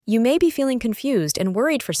You may be feeling confused and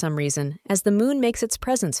worried for some reason as the moon makes its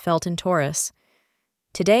presence felt in Taurus.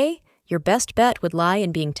 Today, your best bet would lie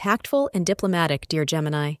in being tactful and diplomatic, dear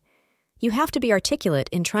Gemini. You have to be articulate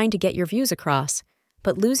in trying to get your views across,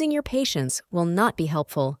 but losing your patience will not be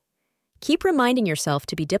helpful. Keep reminding yourself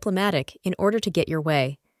to be diplomatic in order to get your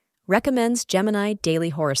way. Recommends Gemini Daily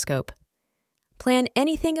Horoscope. Plan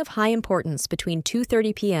anything of high importance between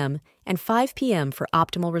 2:30 p.m. and 5 p.m. for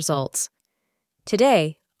optimal results.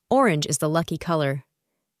 Today, orange is the lucky color.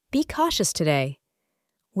 Be cautious today.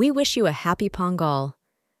 We wish you a happy Pongal.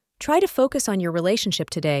 Try to focus on your relationship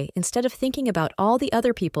today instead of thinking about all the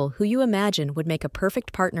other people who you imagine would make a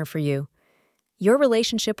perfect partner for you. Your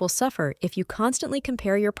relationship will suffer if you constantly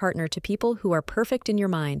compare your partner to people who are perfect in your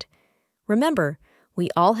mind. Remember, we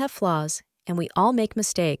all have flaws and we all make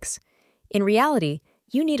mistakes. In reality,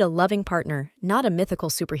 you need a loving partner, not a mythical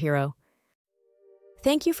superhero.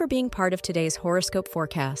 Thank you for being part of today's horoscope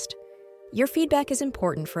forecast. Your feedback is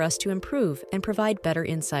important for us to improve and provide better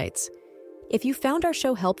insights. If you found our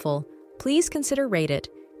show helpful, please consider rate it.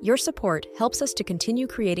 Your support helps us to continue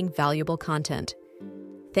creating valuable content.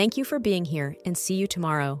 Thank you for being here and see you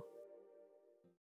tomorrow.